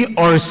 we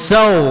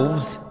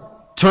ourselves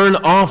turn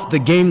off the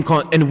game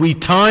and we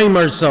time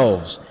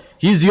ourselves.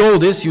 He's the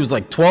oldest. He was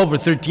like 12 or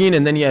 13,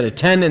 and then he had a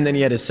 10, and then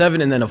he had a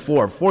 7, and then a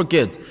 4. 4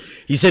 kids.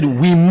 He said,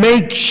 we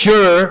make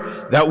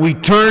sure that we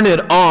turn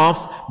it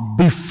off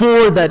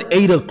before that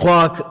 8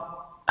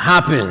 o'clock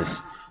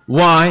happens.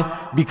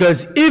 Why?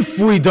 Because if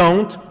we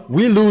don't,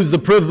 we lose the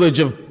privilege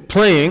of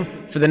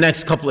playing for the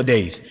next couple of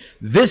days.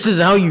 This is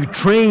how you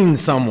train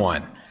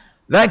someone.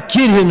 That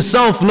kid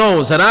himself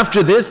knows that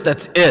after this,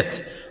 that's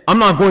it. I'm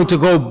not going to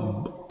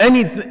go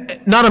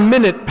not a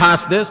minute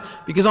past this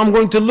because I'm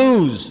going to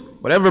lose.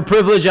 Whatever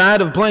privilege I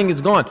had of playing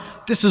is gone.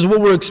 This is what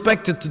we're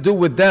expected to do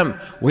with them.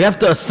 We have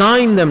to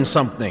assign them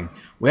something.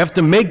 We have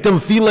to make them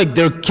feel like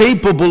they're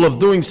capable of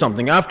doing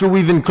something. After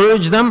we've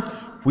encouraged them,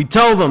 we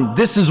tell them,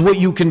 this is what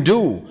you can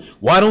do.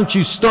 Why don't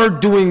you start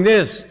doing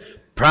this?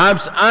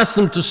 Perhaps ask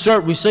them to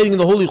start reciting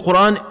the Holy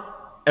Quran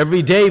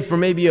every day for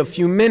maybe a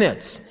few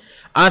minutes.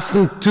 Ask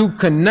them to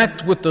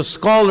connect with the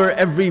scholar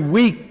every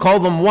week. Call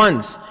them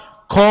once.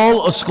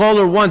 Call a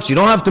scholar once. You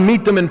don't have to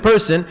meet them in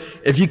person.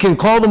 If you can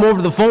call them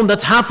over the phone,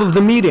 that's half of the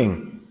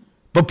meeting.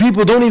 But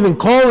people don't even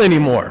call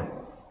anymore.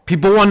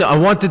 People I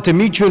wanted to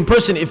meet you in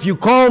person. If you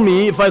call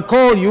me, if I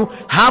call you,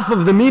 half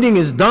of the meeting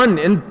is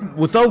done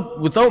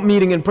without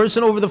meeting in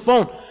person over the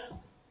phone.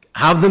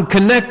 Have them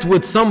connect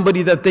with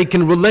somebody that they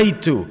can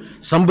relate to,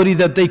 somebody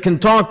that they can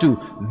talk to.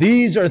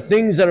 These are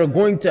things that are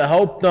going to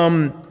help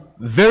them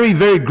very,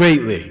 very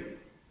greatly.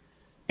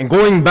 And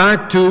going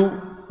back to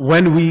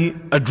when we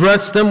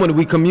address them, when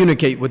we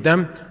communicate with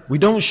them, we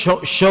don't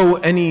show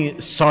any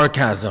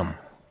sarcasm.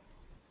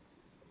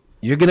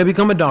 You're going to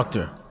become a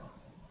doctor.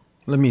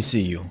 Let me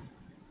see you.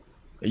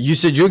 You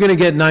said you're going to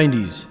get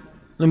 90s.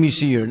 Let me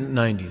see your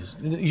 90s.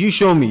 You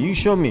show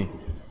me.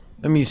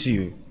 Let me see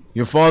you.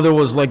 Your father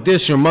was like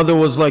this, your mother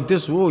was like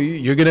this. Whoa,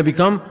 you're going to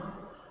become?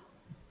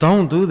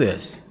 Don't do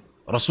this.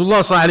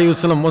 Rasulullah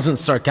ﷺ wasn't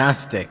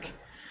sarcastic.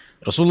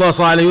 Rasulullah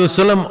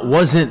ﷺ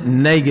wasn't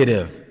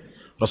negative.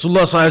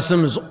 Rasulullah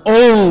ﷺ is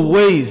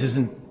always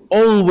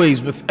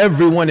with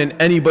everyone and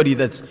anybody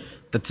that's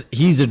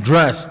he's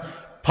addressed,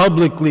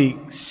 publicly,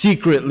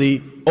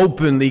 secretly,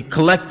 openly,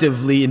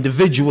 collectively,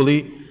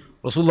 individually.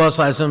 Rasulullah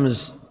ﷺ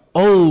is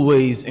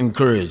always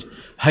encouraged.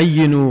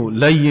 Hayyinu,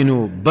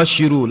 layyinu,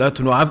 bashiru, la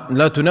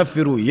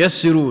tunaffiru,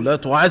 yassiru, la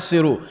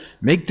tu'assiru.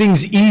 Make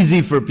things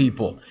easy for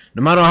people.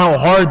 No matter how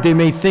hard they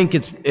may think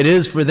it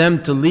is for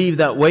them to leave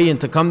that way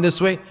and to come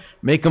this way,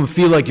 make them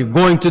feel like you're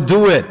going to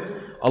do it.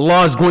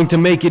 Allah is going to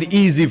make it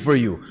easy for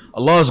you.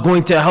 Allah is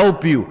going to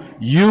help you.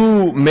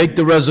 You make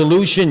the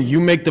resolution, you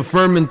make the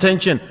firm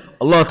intention.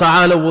 Allah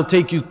Ta'ala will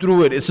take you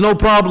through it. It's no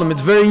problem.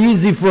 It's very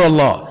easy for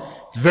Allah.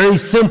 It's very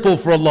simple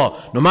for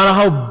Allah. No matter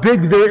how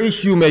big their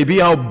issue may be,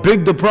 how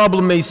big the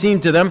problem may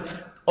seem to them,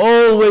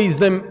 always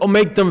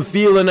make them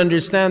feel and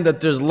understand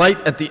that there's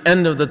light at the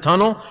end of the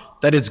tunnel,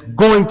 that it's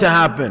going to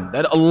happen,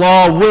 that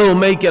Allah will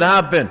make it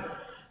happen.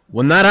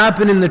 When that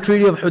happened in the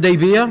Treaty of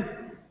Hudaybiyah,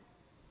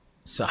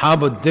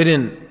 Sahaba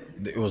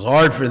it was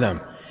hard for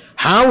them.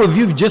 How, if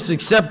you've just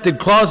accepted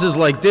clauses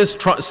like this,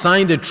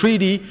 signed a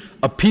treaty,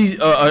 a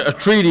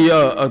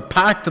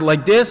pact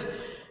like this,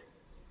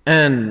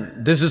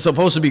 and this is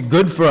supposed to be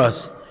good for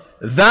us?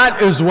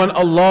 That is when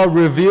Allah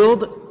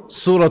revealed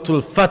Surah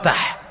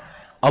Al-Fatah.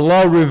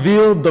 Allah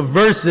revealed the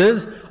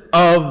verses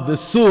of the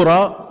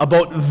surah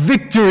about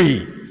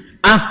victory.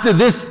 After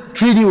this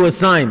treaty was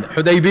signed,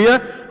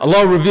 Hudaybiyah,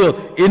 Allah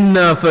revealed,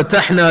 Inna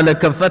fatahna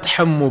laka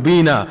fatham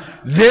mubina.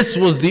 This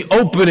was the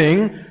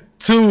opening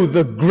to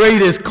the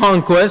greatest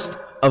conquest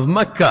of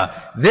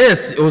Mecca.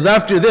 It was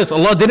after this.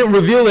 Allah didn't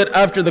reveal it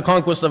after the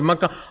conquest of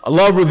Mecca.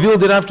 Allah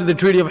revealed it after the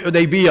treaty of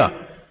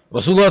Hudaybiyah.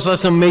 Rasulullah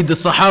ﷺ made the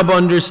Sahaba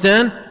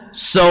understand,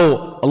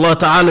 so Allah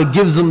Ta'ala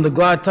gives them the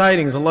glad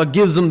tidings. Allah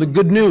gives them the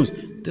good news.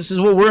 This is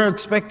what we're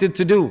expected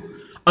to do.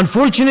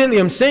 Unfortunately,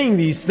 I'm saying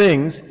these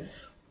things,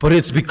 but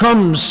it's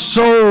become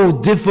so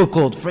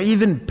difficult for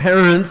even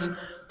parents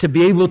to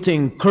be able to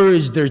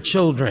encourage their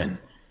children.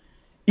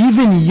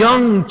 Even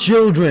young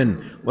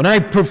children. When I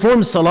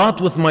perform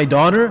salat with my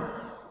daughter,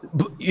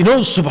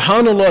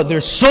 subhanAllah,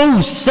 they're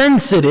so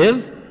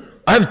sensitive.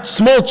 I have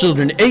small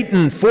children, 8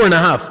 and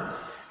 4.5.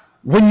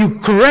 When you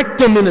correct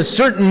them in a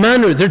certain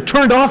manner, they're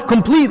turned off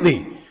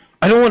completely.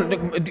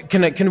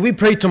 Can we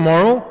pray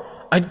tomorrow?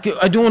 I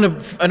don't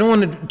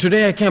want to,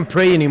 today I can't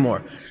pray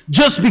anymore.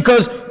 Just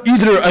because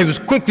either I was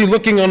quickly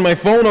looking on my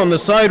phone on the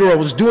side, or I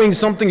was doing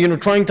something,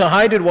 trying to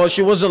hide it while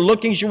she wasn't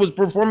looking. She was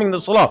performing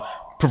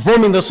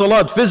the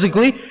salat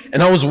physically,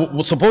 and I was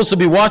supposed to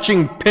be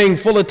watching, paying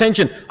full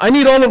attention. I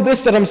need all of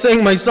this that I'm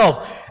saying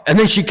myself. And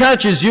then she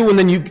catches you, and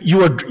then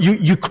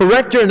you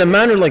correct her in a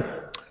manner like,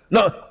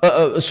 no,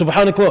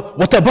 subhanakallah,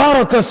 wa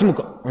tabaraka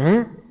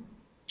ismuka.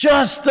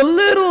 Just a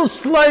little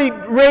slight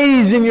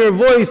raise in your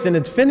voice and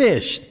it's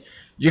finished.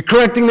 You're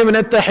correcting them in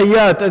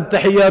at-tahiyyatu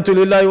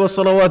lillahi wa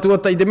salawatu wa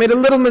tahiyyat. They made a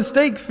little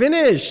mistake,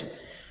 finished.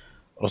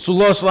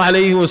 Rasulullah sallallahu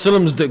alayhi wa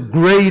sallam is the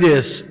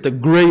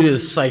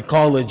greatest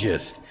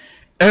psychologist.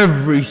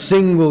 Every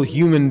single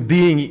human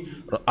being.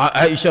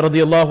 Aisha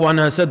radiallahu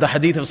anha said, the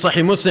hadith of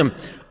Sahih Muslim,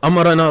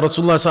 Amarana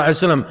Rasulullah sallallahu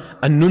alayhi wa sallam,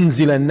 an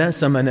nunzila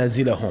an-nasa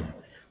manazilahum.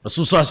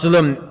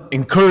 Rasulullah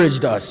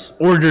encouraged us,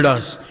 ordered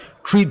us,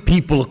 treat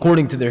people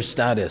according to their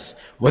status.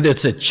 Whether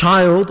it's a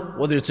child,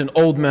 whether it's an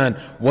old man,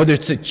 whether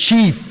it's a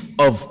chief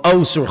of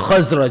Aus or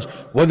Khazraj,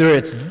 whether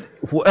it's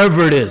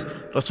whoever it is.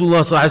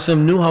 Rasulullah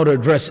knew how to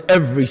address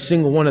every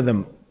single one of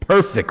them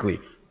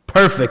perfectly.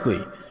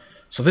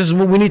 So this is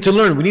what we need to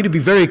learn. We need to be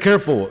very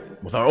careful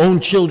with our own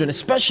children,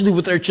 especially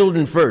with our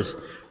children first.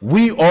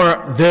 They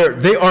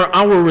are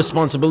our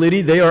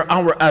responsibility. They are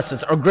our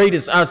assets, our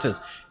greatest assets.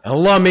 And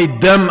Allah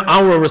made them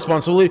our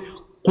responsibility.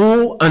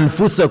 قُوا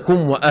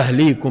أَنفُسَكُمْ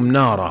وَأَهْلِيكُمْ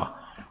نَارًا.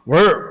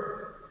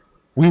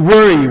 We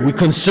worry, we're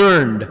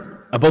concerned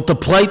about the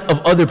plight of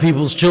other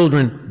people's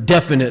children,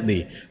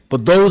 definitely.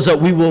 But those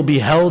that we will be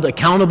held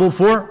accountable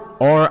for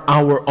are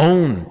our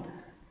own.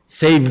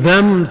 Save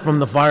them from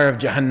the fire of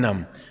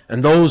Jahannam.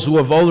 And those who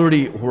are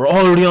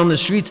already on the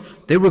streets,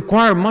 they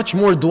require much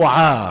more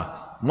dua,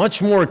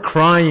 much more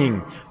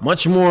crying,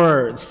 much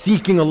more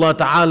seeking Allah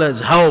Ta'ala's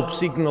help,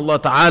 seeking Allah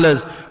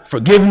Ta'ala's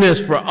forgiveness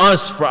for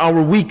us, for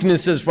our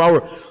weaknesses, for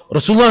our...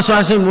 Rasulullah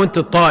ﷺ went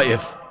to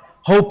Ta'if,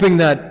 hoping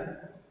that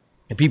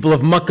the people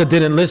of Makkah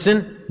didn't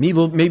listen.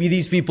 Maybe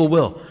these people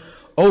will.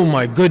 Oh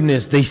my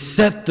goodness, they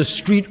set the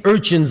street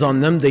urchins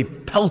on them. They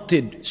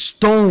pelted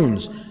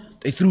stones.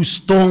 They threw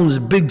stones,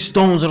 big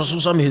stones.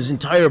 Rasulullah, his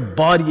entire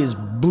body is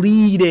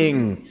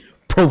bleeding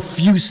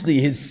profusely.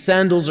 His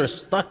sandals are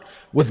stuck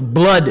with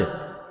blood.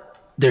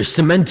 They're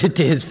cemented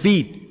to his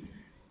feet.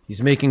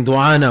 He's making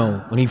dua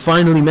now. When he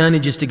finally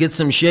manages to get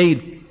some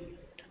shade,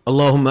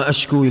 Allahumma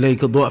ashku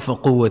ilayka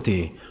du'fa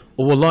quwwati.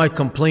 Oh Allah, I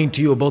complain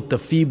to you about the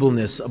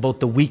feebleness, about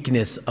the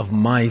weakness of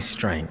my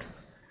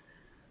strength.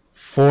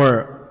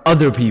 For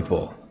other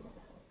people.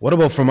 What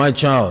about for my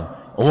child?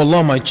 Oh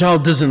Allah, my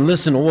child doesn't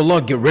listen. Oh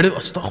Allah, get rid of it.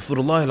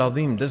 Astaghfirullah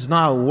al-azim. That's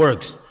not how it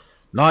works.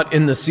 Not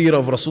in the seerah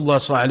of Rasulullah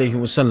sallallahu alaihi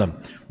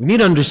wasallam. We need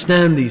to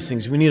understand these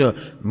things. We need to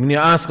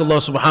ask Allah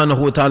subhanahu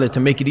wa ta'ala to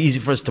make it easy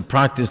for us to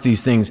practice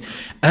these things.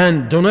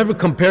 And don't ever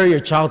compare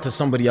your child to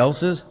somebody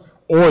else's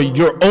or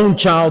your own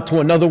child to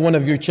another one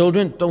of your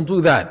children. Don't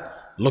do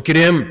that. Look at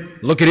him.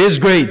 Look at his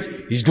grades.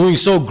 He's doing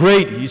so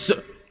great.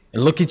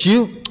 And look at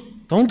you.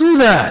 Don't do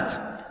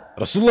that.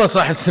 Rasulullah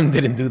sallallahu alaihi wasallam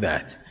didn't do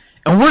that.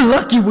 And we're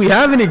lucky we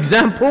have an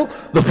example,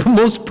 the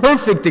most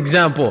perfect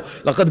example.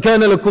 لَقَدْ كَانَ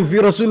لَكُمْ فِي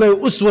رَسُولِ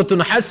اللَّهِ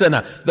أُسْوَةٌ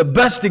حَسَنَةٌ. The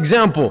best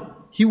example.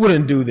 He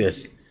wouldn't do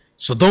this.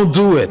 So don't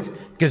do it.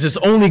 Because it's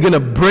only going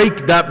to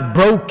break that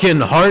broken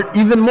heart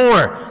even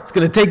more. It's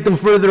going to take them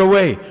further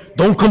away.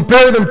 Don't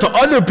compare them to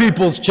other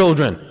people's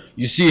children.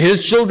 You see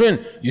his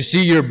children. You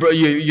see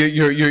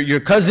your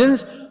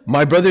cousins.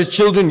 My brother's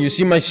children. You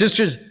see my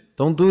sisters.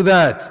 Don't do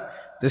that.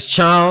 This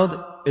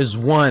child is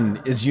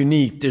one, is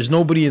unique. There's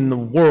nobody in the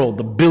world,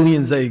 the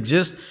billions that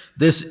exist.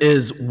 This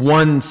is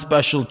one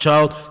special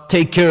child.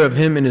 Take care of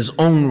him in his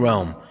own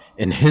realm,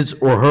 in his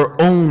or her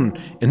own,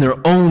 in their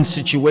own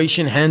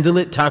situation. Handle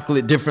it, tackle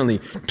it differently.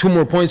 2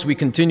 more points. We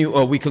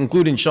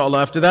conclude inshallah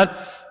after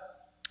that.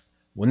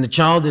 When the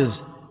child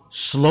is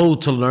slow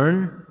to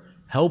learn,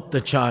 help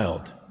the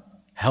child.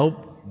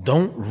 Help.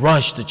 Don't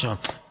rush the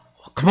child.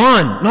 Come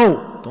on.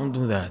 No, don't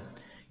do that.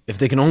 If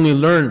they can only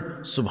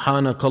learn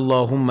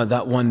Subhanakallahumma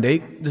that one day,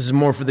 this is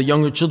more for the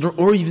younger children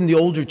or even the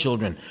older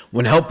children.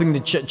 When helping the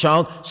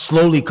child,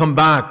 slowly come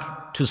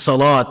back to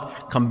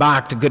salat, come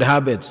back to good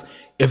habits.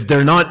 If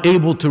they're not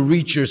able to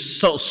reach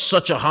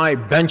such a high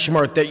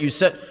benchmark that you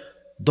set,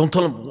 don't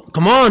tell them,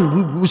 come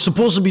on, we're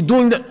supposed to be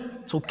doing that.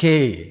 It's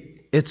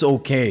okay. It's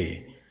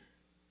okay.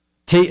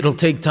 It'll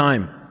take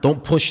time.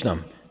 Don't push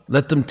them.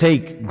 Let them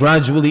take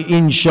gradually,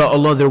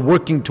 insha'Allah, they're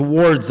working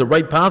towards the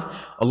right path.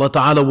 Allah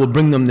Ta'ala will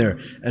bring them there.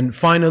 And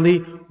finally,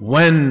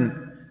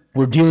 when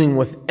we're dealing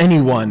with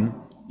anyone,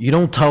 you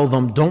don't tell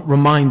them, don't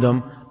remind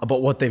them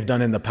about what they've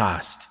done in the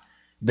past.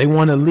 They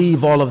want to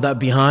leave all of that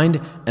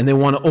behind and they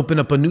want to open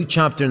up a new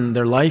chapter in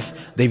their life.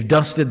 They've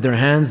dusted their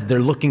hands. They're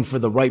looking for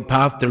the right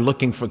path. They're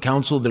looking for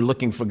counsel. They're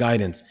looking for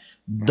guidance.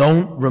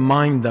 Don't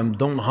remind them,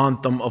 don't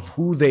haunt them of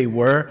who they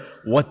were,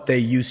 what they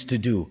used to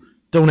do.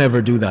 Don't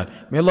ever do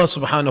that. May Allah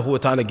subhanahu wa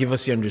ta'ala give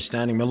us the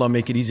understanding. May Allah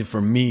make it easy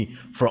for me,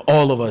 for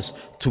all of us,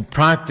 to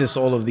practice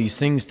all of these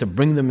things, to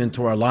bring them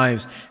into our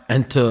lives,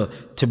 and to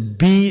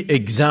be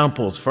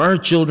examples for our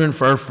children,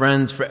 for our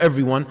friends, for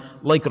everyone,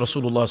 like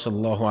Rasulullah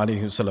sallallahu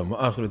alayhi wa sallam.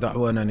 Wa akhiru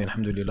da'wana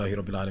alhamdulillahi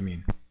rabbil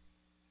alameen.